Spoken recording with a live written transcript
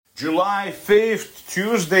July 5th,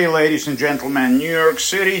 Tuesday, ladies and gentlemen, New York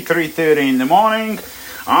City, 3:30 in the morning.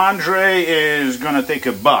 Andre is gonna take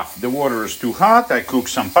a bath. The water is too hot. I cooked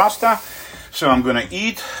some pasta, so I'm gonna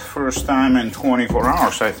eat. First time in 24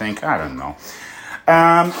 hours, I think. I don't know.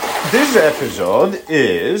 This episode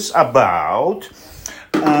is about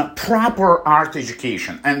proper art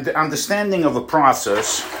education and the understanding of the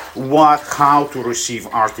process, how to receive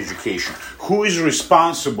art education. Who is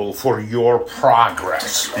responsible for your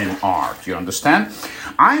progress in art? You understand?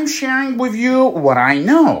 I'm sharing with you what I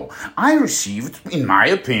know. I received, in my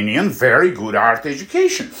opinion, very good art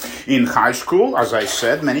education. In high school, as I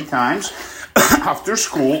said many times, after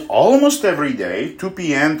school, almost every day, 2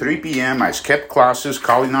 p.m., 3 p.m., I skipped classes,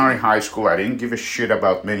 culinary high school. I didn't give a shit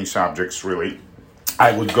about many subjects, really.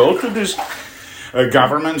 I would go to this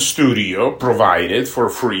government studio provided for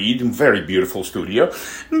free, very beautiful studio,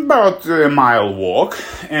 about a mile walk,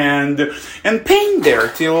 and paint there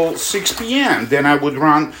till 6 p.m. Then I would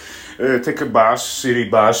take a bus, city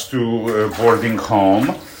bus to boarding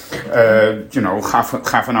home,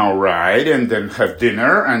 half an hour ride, and then have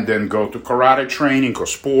dinner, and then go to karate training or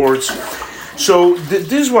sports. So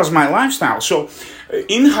this was my lifestyle. So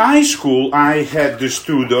in high school, I had this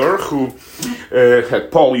tutor who had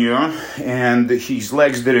polio, and his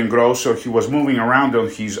legs didn't grow, so he was moving around on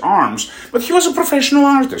his arms. But he was a professional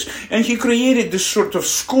artist, and he created this sort of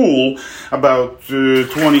school, about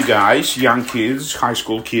 20 guys, young kids, high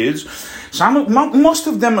school kids. Most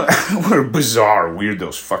of them were bizarre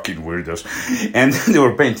weirdos, fucking weirdos, and they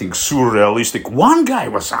were painting surrealistic. One guy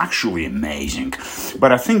was actually amazing,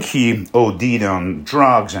 but I think he OD'd on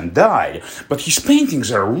drugs and died. But his paintings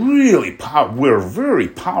are were very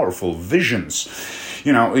powerful visions.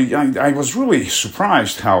 I was really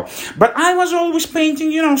surprised how. But I was always painting,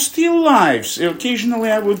 still lives. Occasionally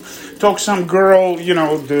I would talk some girl,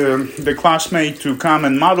 the classmate, to come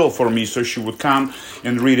and model for me, so she would come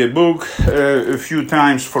and read a book a few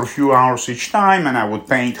times for a few hours each time, and I would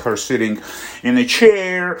paint her sitting in a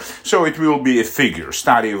chair. So it will be a figure,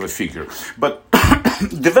 study of a figure. But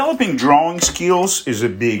developing drawing skills is a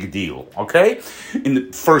big deal, okay? In the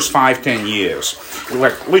first 5-10 years,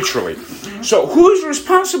 like literally. So who is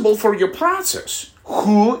responsible for your process?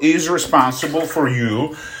 Who is responsible for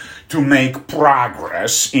you to make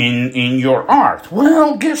progress in your art?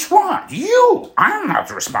 Well, guess what? You! I'm not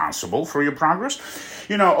responsible for your progress.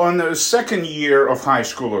 On the second year of high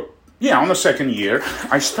school, on the second year,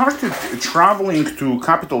 I started traveling to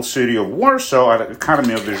capital city of Warsaw at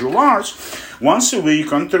Academy of Visual Arts. Once a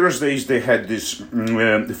week on Thursdays, they had this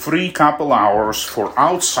free couple hours for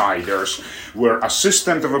outsiders, where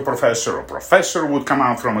assistant of a professor would come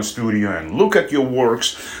out from a studio and look at your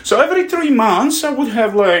works. So every 3 months, I would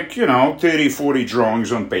have 30, 40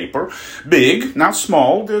 drawings on paper. Big, not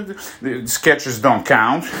small. The sketches don't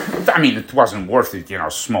count. I mean, it wasn't worth it,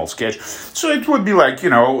 small sketch. So it would be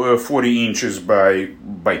 40 inches by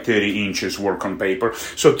 30 inches work on paper.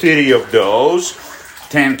 So 30 of those,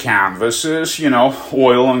 10 canvases,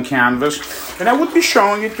 oil on canvas. And I would be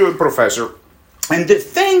showing it to a professor. And the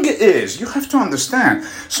thing is, you have to understand,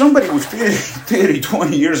 somebody with 30,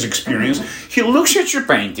 20 years experience, he looks at your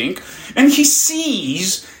painting and he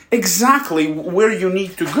sees exactly where you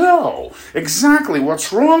need to go, exactly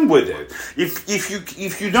what's wrong with it.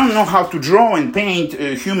 If you don't know how to draw and paint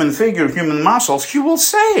a human figure, human muscles, he will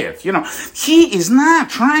say it. He is not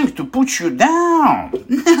trying to put you down.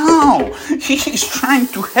 No, he is trying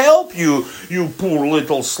to help you, you poor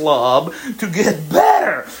little slob, to get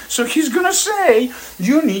better. So he's gonna say,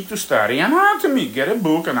 you need to study anatomy. Get a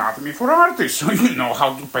book, Anatomy for Artists, so you know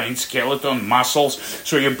how to paint skeleton muscles,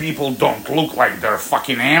 so your people don't look like they're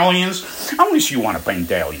fucking aliens, unless you want to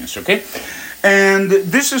paint aliens, okay? And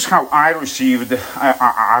this is how I received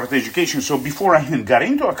art education. So before I even got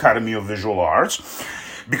into Academy of Visual Arts,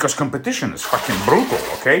 because competition is fucking brutal,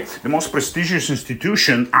 okay? The most prestigious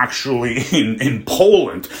institution actually in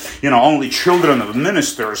Poland, only children of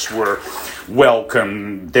ministers were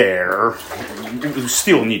welcome there. You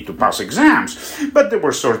still need to pass exams, but they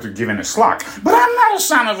were sort of given a slack. But I'm not a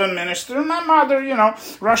son of a minister. My mother,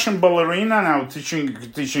 Russian ballerina, now teaching,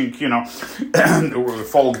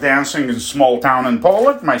 folk dancing in a small town in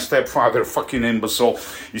Poland. My stepfather, fucking imbecile,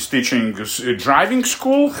 is teaching driving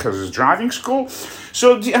school, has his driving school.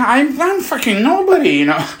 So I'm fucking nobody, In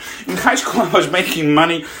high school, I was making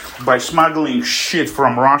money by smuggling shit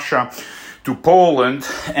from Russia to Poland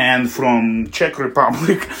and from Czech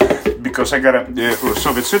Republic, because I got a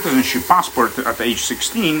Soviet citizenship passport at age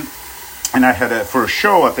 16, and I had a first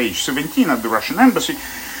show at age 17 at the Russian embassy.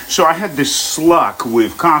 So I had this slug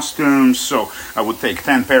with costumes, so I would take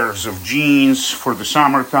 10 pairs of jeans for the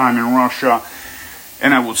summertime in Russia,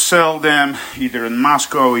 and I would sell them either in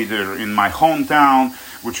Moscow, either in my hometown,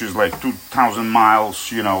 which is like 2,000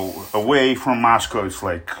 miles, away from Moscow. It's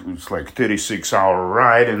like 36-hour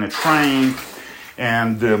ride in a train,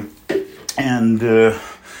 and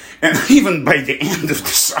even by the end of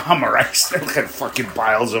the summer, I still had fucking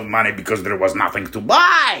piles of money because there was nothing to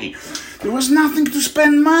buy. There was nothing to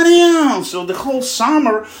spend money on. So the whole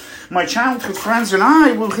summer, my childhood friends and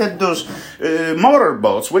I, we had those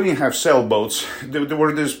motorboats. We didn't have sailboats. There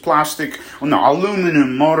were these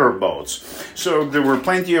aluminum motorboats. So there were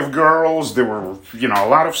plenty of girls. There were, a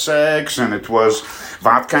lot of sex, and it was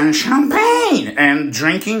vodka and champagne and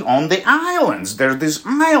drinking on the islands. There are these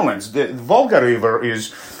islands. The Volga River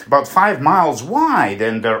is about 5 miles wide,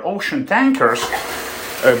 and there are ocean tankers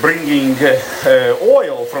bringing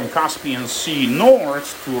oil from Caspian Sea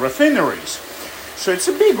north to refineries. So it's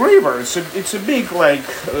a big river. It's a big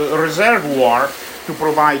reservoir to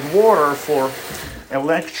provide water for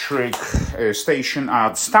electric station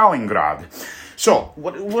at Stalingrad. So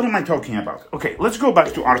what am I talking about? Okay, let's go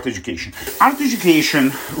back to art education. Art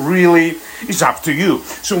education really is up to you.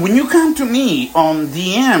 So when you come to me on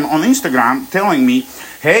DM on Instagram telling me,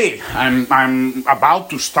 hey, I'm about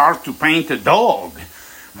to start to paint a dog,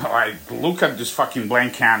 I look at this fucking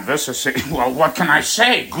blank canvas and say, well, what can I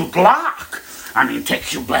say? Good luck. I mean,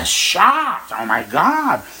 take your best shot. Oh my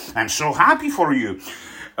God, I'm so happy for you.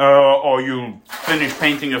 Or you finish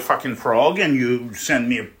painting a fucking frog and you send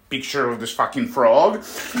me a picture of this fucking frog.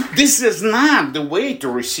 This is not the way to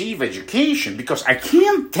receive education, because I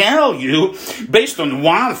can't tell you, based on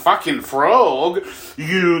one fucking frog,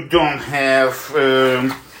 you don't have,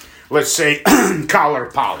 let's say, color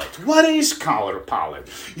palette. What is color palette?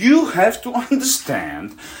 You have to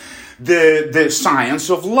understand the science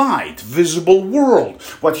of light, visible world.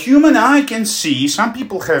 What human eye can see, some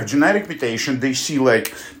people have genetic mutation, they see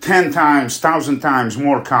like 10 times, 1,000 times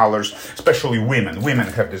more colors, especially women. Women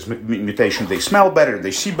have this mutation, they smell better, they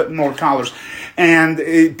see more colors, and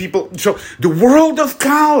so the world of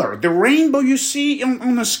color, the rainbow you see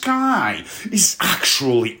on the sky is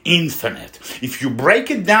actually infinite. If you break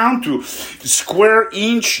it down to square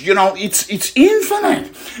inch, it's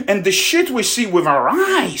infinite. And the shit we see with our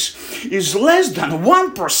eyes is less than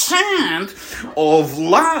 1% of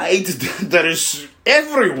light that is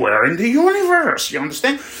everywhere in the universe. You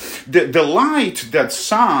understand? The light that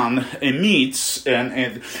sun emits and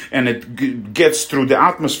it gets through the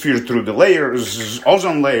atmosphere, through the layers,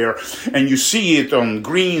 ozone layer, and you see it on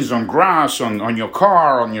greens, on grass, on your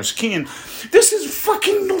car, on your skin. This is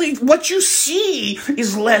fucking, what you see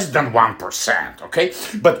is less than 1%, okay?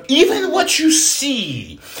 But even what you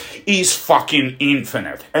see is fucking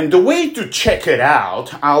infinite. And the way to check it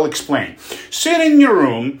out, I'll explain. Sit in your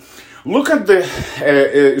room, look at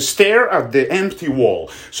stare at the empty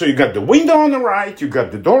wall. So you got the window on the right, you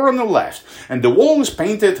got the door on the left, and the wall is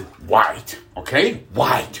painted white, okay?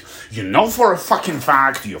 White. You know for a fucking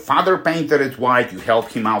fact, your father painted it white, you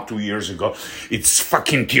helped him out 2 years ago. It's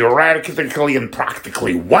fucking theoretically and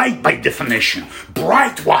practically white by definition.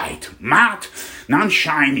 Bright white, matte,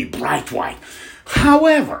 non-shiny, bright white.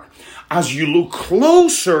 However, as you look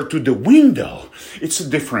closer to the window, it's a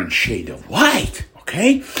different shade of white.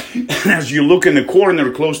 Okay? And as you look in the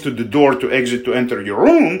corner close to the door to exit to enter your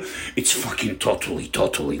room, it's fucking totally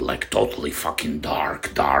fucking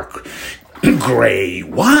dark, gray,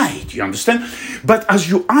 white, you understand? But as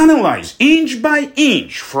you analyze inch by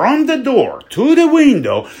inch from the door to the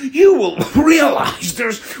window, you will realize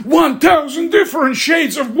there's 1,000 different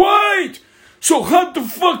shades of white. So how the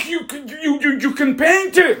fuck you can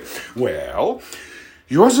paint it? Well,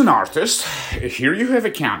 you as an artist, here you have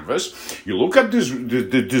a canvas, you look at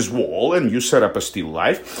this wall and you set up a still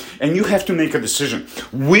life, and you have to make a decision.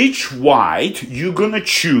 Which white you gonna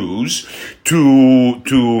choose to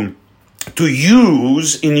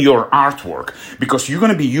use in your artwork? Because you're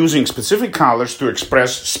gonna be using specific colors to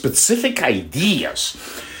express specific ideas.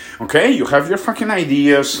 Okay, you have your fucking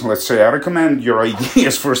ideas. Let's say I recommend your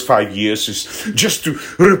ideas first 5 years is just to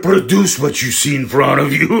reproduce what you see in front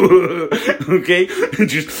of you. Okay,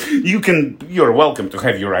 you're welcome to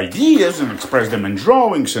have your ideas and express them in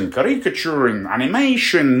drawings and caricature and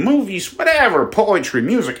animation, movies, whatever, poetry,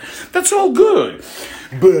 music. That's all good.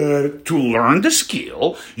 But to learn the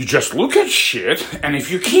skill, you just look at shit, and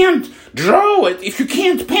if you can't draw it, if you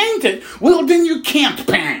can't paint it, well, then you can't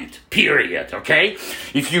paint. period, okay?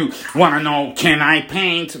 If you want to know, can I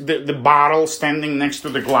paint the bottle standing next to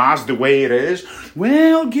the glass the way it is?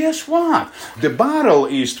 Well, guess what? The bottle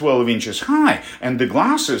is 12 inches high and the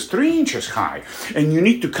glass is 3 inches high. And you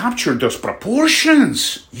need to capture those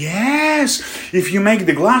proportions. Yes, if you make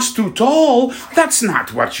the glass too tall, that's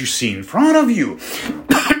not what you see in front of you.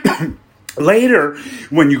 Later,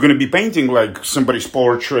 when you're going to be painting like somebody's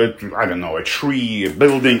portrait, I don't know, a tree, a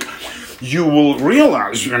building, you will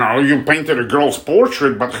realize, you painted a girl's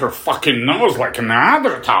portrait, but her fucking nose like an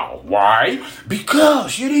Neanderthal. Why?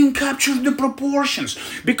 Because you didn't capture the proportions.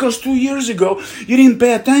 Because 2 years ago, you didn't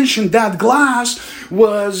pay attention. That glass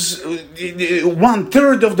was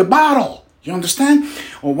 1/3 of the bottle. You understand?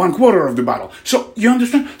 Or 1/4 of the bottle. So, you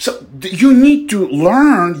understand? So, you need to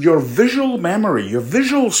learn your visual memory, your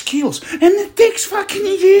visual skills. And it takes fucking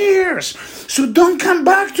years. So don't come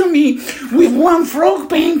back to me with one frog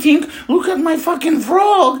painting. Look at my fucking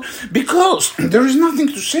frog. Because there is nothing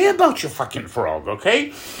to say about your fucking frog,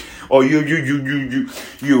 okay? Or you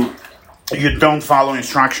don't follow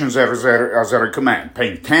instructions as I recommend.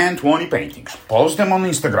 Paint 10, 20 paintings. Post them on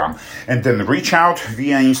Instagram. And then reach out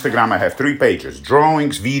via Instagram. I have 3 pages.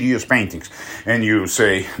 Drawings, videos, paintings. And you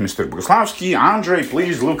say, Mr. Boguslavski, Andre,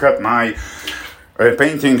 please look at my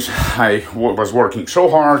paintings. I was working so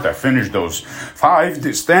hard. I finished those 5,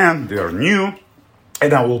 this 10. They are new.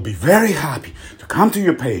 And I will be very happy to come to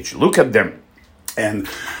your page, look at them, and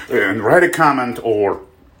write a comment or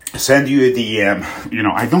send you a DM.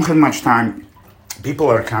 I don't have much time.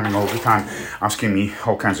 People are coming all the time asking me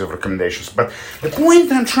all kinds of recommendations. But the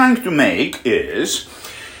point I'm trying to make is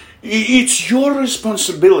it's your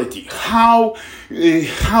responsibility how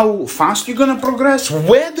fast you're going to progress,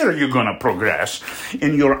 whether you're going to progress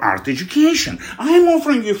in your art education. I'm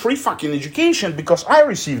offering you free fucking education because I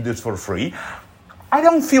received it for free. I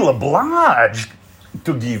don't feel obliged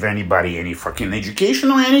to give anybody any fucking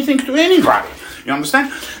education or anything to anybody. You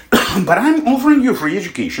understand? But I'm offering you free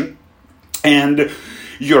education, and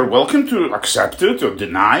you're welcome to accept it or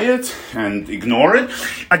deny it and ignore it.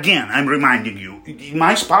 Again, I'm reminding you,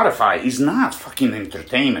 my Spotify is not fucking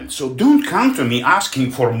entertainment, so don't come to me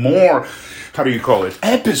asking for more,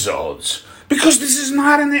 episodes. Because this is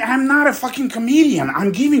I'm not a fucking comedian.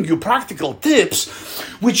 I'm giving you practical tips,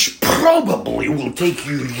 which probably will take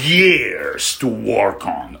you years to work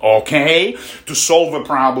on, okay? To solve a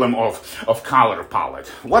problem of color palette.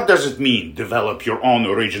 What does it mean, develop your own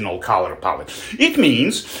original color palette? It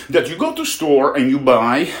means that you go to store and you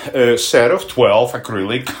buy a set of 12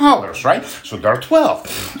 acrylic colors, right? So there are 12.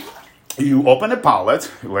 You open a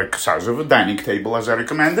palette, like size of a dining table as I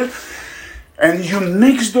recommended, and you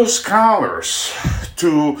mix those colors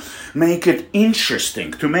to make it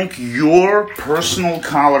interesting, to make your personal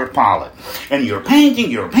color palette. And you're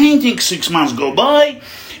painting, 6 months go by,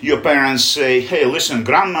 your parents say, hey, listen,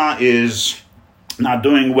 grandma is not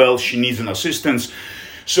doing well, she needs an assistance.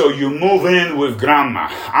 So you move in with grandma,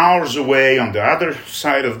 hours away on the other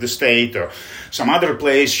side of the state or some other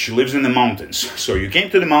place. She lives in the mountains. So you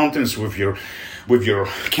came to the mountains with your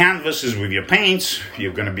canvases, with your paints.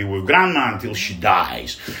 You're going to be with grandma until she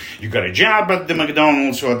dies. You got a job at the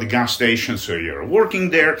McDonald's or at the gas station, so you're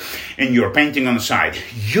working there and you're painting on the side.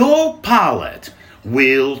 Your palette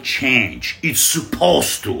will change. It's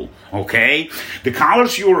supposed to, okay? The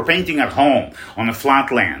colors you were painting at home on the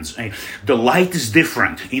flatlands, the light is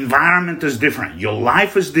different, environment is different, your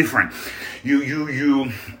life is different.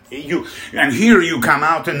 And here you come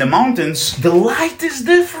out in the mountains, the light is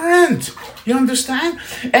different. You understand?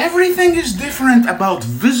 Everything is different about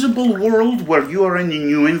visible world where you are in a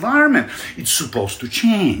new environment. It's supposed to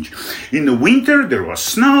change. In the winter, there was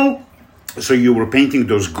snow, so you were painting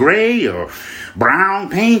those gray or brown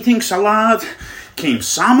paintings a lot. Came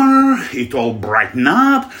summer, it all brightened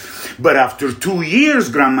up. But after 2 years,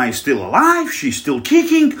 grandma is still alive, she's still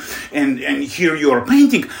kicking, and here you are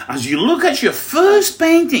painting. As you look at your first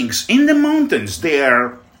paintings in the mountains,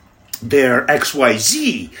 they're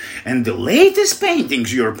XYZ, and the latest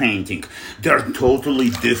paintings you're painting, they're totally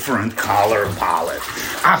different color palette,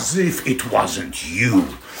 as if it wasn't you.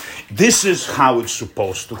 This is how it's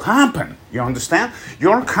supposed to happen. You understand?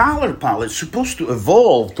 Your color palette is supposed to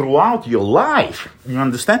evolve throughout your life. You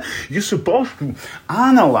understand? You're supposed to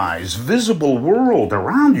analyze visible world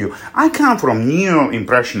around you. I come from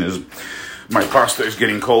Neo-Impressionism. My pasta is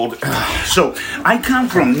getting cold. So, I come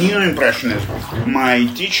from Neo-Impressionism. My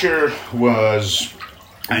teacher was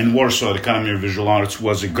in Warsaw, the Academy of Visual Arts,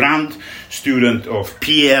 was a grand student of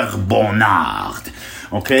Pierre Bonnard.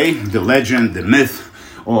 Okay? The legend, the myth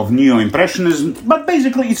of Neo-Impressionism, but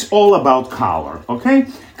basically it's all about color, okay?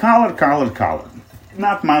 Color.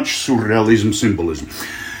 Not much surrealism, symbolism.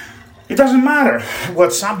 It doesn't matter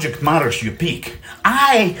what subject matters you pick.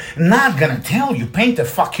 I'm not gonna tell you paint a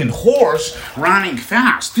fucking horse running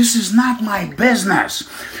fast. This is not my business.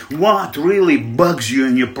 What really bugs you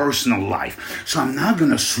in your personal life. So I'm not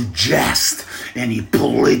gonna suggest any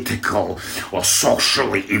political or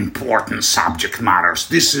socially important subject matters.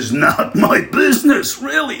 This is not my business,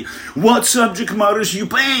 really. What subject matters you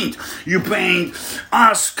paint? You paint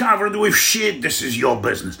us covered with shit, this is your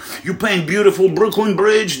business. You paint beautiful Brooklyn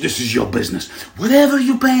Bridge, this is your business. Whatever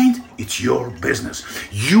you paint, it's your business.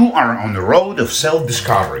 You are on the road of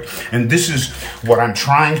self-discovery. And this is what I'm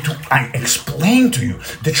trying to explain to you.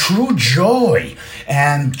 The true joy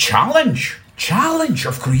and challenge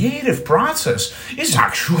of creative process is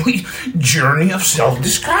actually journey of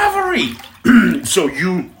self-discovery. So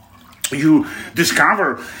you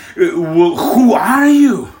discover who are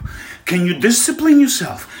you? Can you discipline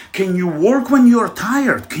yourself? Can you work when you're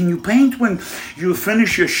tired? Can you paint when you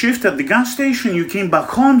finish your shift at the gas station? You came back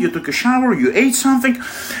home, you took a shower, you ate something.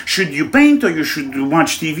 Should you paint or you should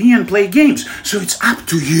watch TV and play games? So it's up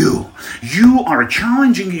to you. You are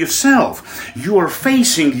challenging yourself. You are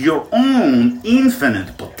facing your own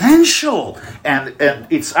infinite potential. And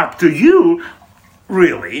it's up to you,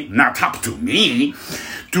 really, not up to me,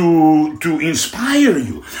 to inspire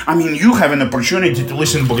you. I mean, you have an opportunity to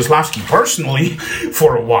listen to Boguslavsky personally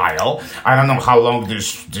for a while. I don't know how long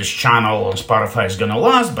this channel on Spotify is gonna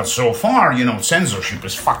last, but so far, censorship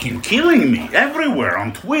is fucking killing me everywhere.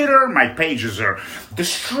 On Twitter, my pages are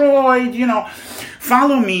destroyed,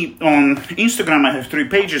 Follow me on Instagram. I have 3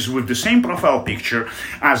 pages with the same profile picture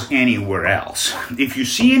as anywhere else. If you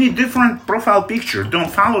see any different profile picture,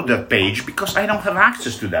 don't follow that page because I don't have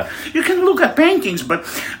access to that. You can look at paintings, but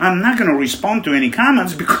I'm not going to respond to any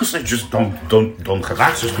comments because I just don't have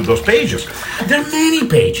access to those pages. There are many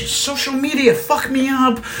pages. Social media fucked me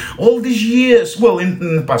up all these years. Well,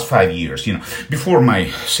 in the past 5 years, before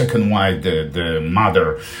my second wife,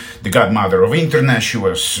 the godmother of internet, she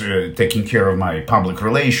was taking care of my public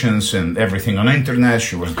relations and everything on internet.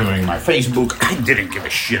 She was doing my Facebook. I didn't give a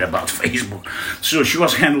shit about Facebook. So she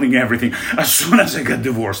was handling everything. As soon as I got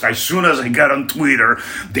divorced, as soon as I got on Twitter,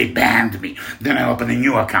 they banned me. Then I opened a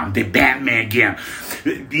new account. They banned me again.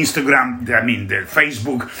 The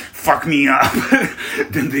Facebook fucked me up.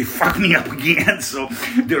 Then they fucked me up again. So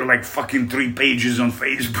there are like fucking 3 pages on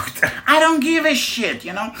Facebook. I don't give a shit,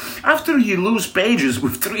 After you lose pages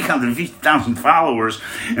with 350,000 followers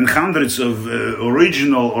and hundreds of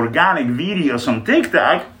original organic videos on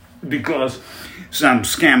TikTok because some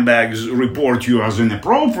scumbags report you as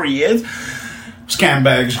inappropriate,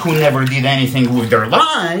 scumbags who never did anything with their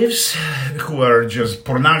lives, who are just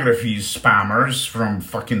pornography spammers from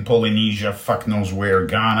fucking Polynesia, fuck knows where,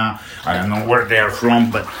 Ghana, I don't know where they're from,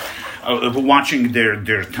 but watching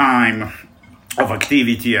their time of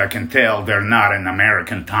activity, I can tell they're not in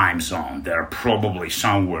American time zone. They're probably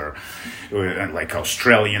somewhere like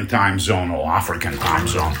Australian time zone or African time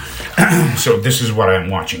zone. So this is what I'm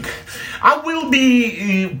watching. I will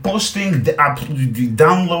be posting,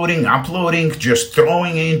 downloading, uploading, just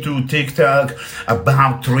throwing into TikTok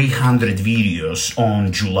about 300 videos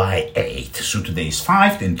on July 8th. So today is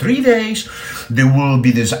 5th. In 3 days, there will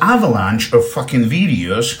be this avalanche of fucking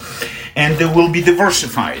videos. And they will be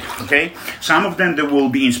diversified, okay? Some of them, there will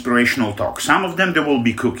be inspirational talk. Some of them, there will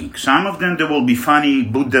be cooking. Some of them, there will be funny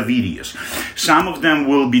Buddha videos. Some of them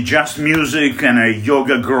will be just music and a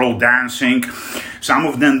yoga girl dancing. Some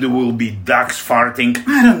of them, there will be ducks farting.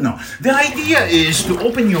 I don't know. The idea is to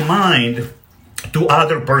open your mind to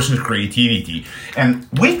other person's creativity and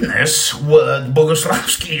witness what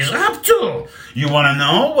Boguslavsky is up to. You want to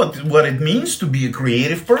know what it means to be a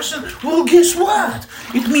creative person? Well, guess what?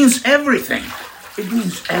 It means everything. It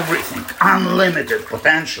means everything. Unlimited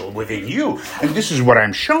potential within you. And this is what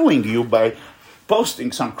I'm showing you by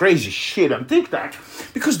posting some crazy shit on TikTok,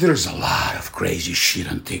 because there's a lot of crazy shit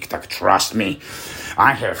on TikTok, trust me.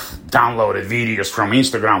 I have downloaded videos from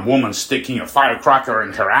Instagram, woman sticking a firecracker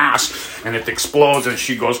in her ass and it explodes and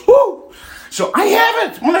she goes, whoo! So I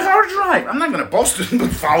have it on a hard drive. I'm not going to post it,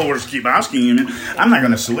 but followers keep asking me. I'm not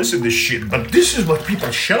going to solicit this shit, but this is what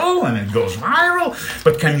people show and it goes viral.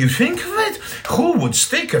 But can you think of it? Who would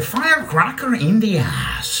stick a firecracker in the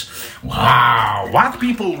ass? Wow, what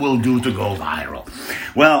people will do to go viral.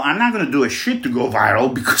 Well, I'm not going to do a shit to go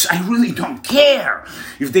viral because I really don't care.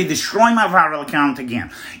 If they destroy my viral account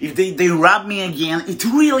again, if they rob me again, it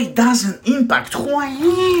really doesn't impact who I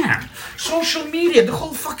am. Social media, the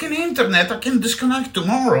whole fucking internet, I can disconnect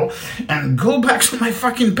tomorrow and go back to my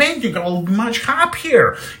fucking painting. I'll be much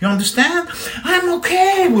happier. You understand? I'm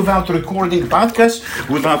okay without recording podcasts,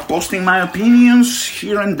 without posting my opinions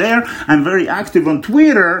here and there. I'm very active on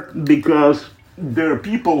Twitter because there are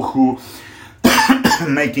people who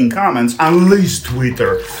making comments, unless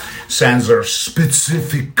Twitter censors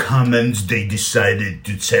specific comments they decided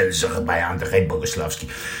to censor by Andrei Bogoslavsky.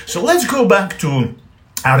 So let's go back to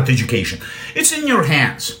art education. It's in your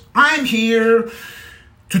hands. I'm here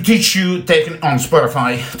to teach you, taken on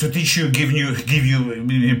Spotify, to teach you, give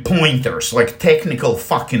you pointers, like technical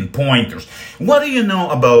fucking pointers. What do you know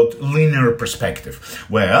about linear perspective?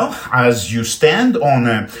 Well, as you stand on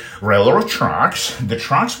a railroad tracks, the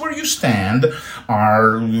tracks where you stand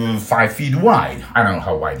are 5 feet wide. I don't know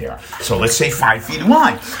how wide they are. So let's say 5 feet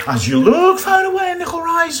wide. As you look far away in the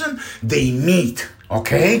horizon, they meet.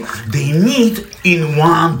 Okay? They meet in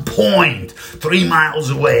one point, 3 miles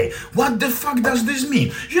away. What the fuck does this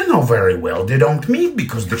mean? You know very well they don't meet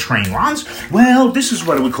because the train runs. Well, this is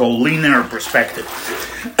what we call linear perspective.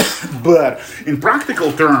 But in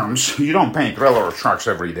practical terms, you don't paint railroad tracks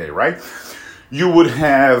every day, right? You would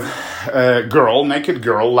have a girl, naked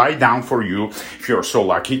girl, lie down for you, if you're so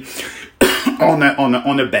lucky, on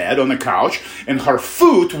a bed, on a couch, and her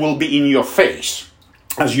foot will be in your face.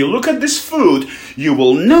 As you look at this food, you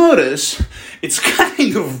will notice it's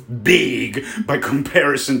kind of big by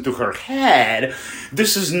comparison to her head.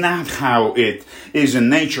 This is not how it is in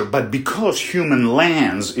nature, but because human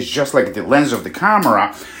lens is just like the lens of the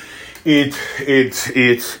camera, it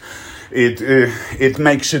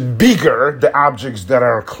makes it bigger, the objects that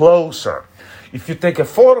are closer. If you take a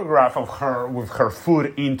photograph of her with her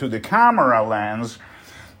foot into the camera lens,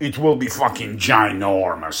 it will be fucking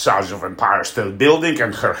ginormous, size of Empire State Building,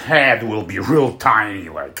 and her head will be real tiny,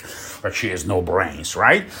 like she has no brains,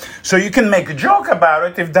 right? So you can make a joke about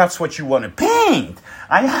it if that's what you want to paint.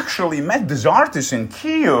 I actually met this artist in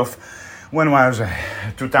Kyiv when I was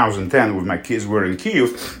 2010, when my kids were in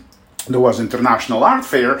Kyiv. There was International Art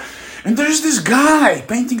Fair, and there's this guy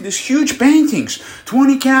painting these huge paintings,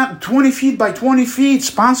 20 feet by 20 feet,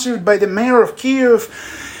 sponsored by the mayor of Kyiv.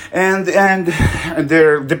 And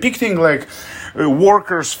they're depicting like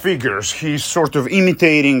workers' figures. He's sort of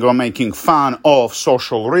imitating or making fun of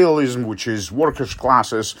social realism, which is workers'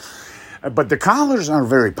 classes. But the colors are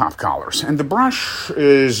very pop colors. And the brush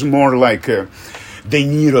is more like De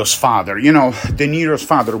Niro's father. You know, De Niro's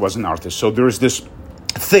father was an artist. So there is this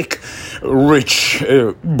thick, rich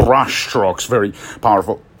brush strokes, very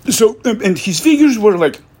powerful. So, and his figures were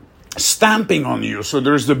like stamping on you. So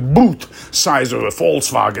there's the boot size of a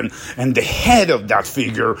Volkswagen, and the head of that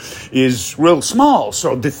figure is real small.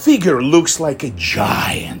 So the figure looks like a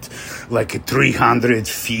giant, like a 300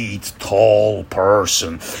 feet tall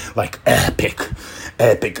person, like epic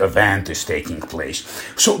event is taking place.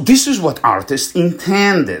 So this is what artist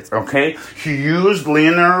intended, okay? He used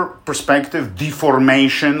linear perspective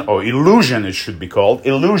deformation, or illusion it should be called,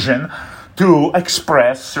 illusion, to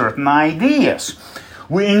express certain ideas.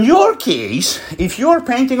 In your case, if you're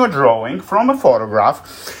painting or drawing from a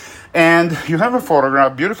photograph, and you have a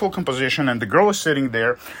photograph, beautiful composition, and the girl is sitting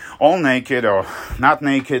there, all naked or not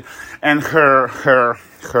naked, and her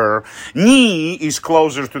knee is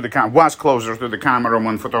closer to the was closer to the camera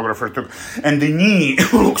when photographer took, and the knee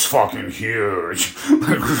looks fucking huge,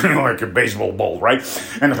 like a baseball ball, right?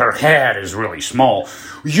 And her head is really small.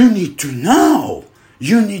 You need to know.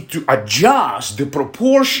 You need to adjust the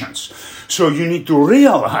proportions. So you need to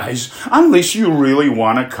realize, unless you really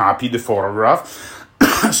want to copy the photograph,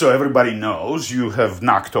 so everybody knows you have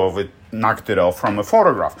knocked it off from a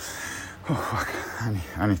photograph. Oh, fuck.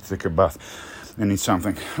 I need to take a bath. I need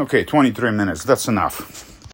something. Okay, 23 minutes. That's enough.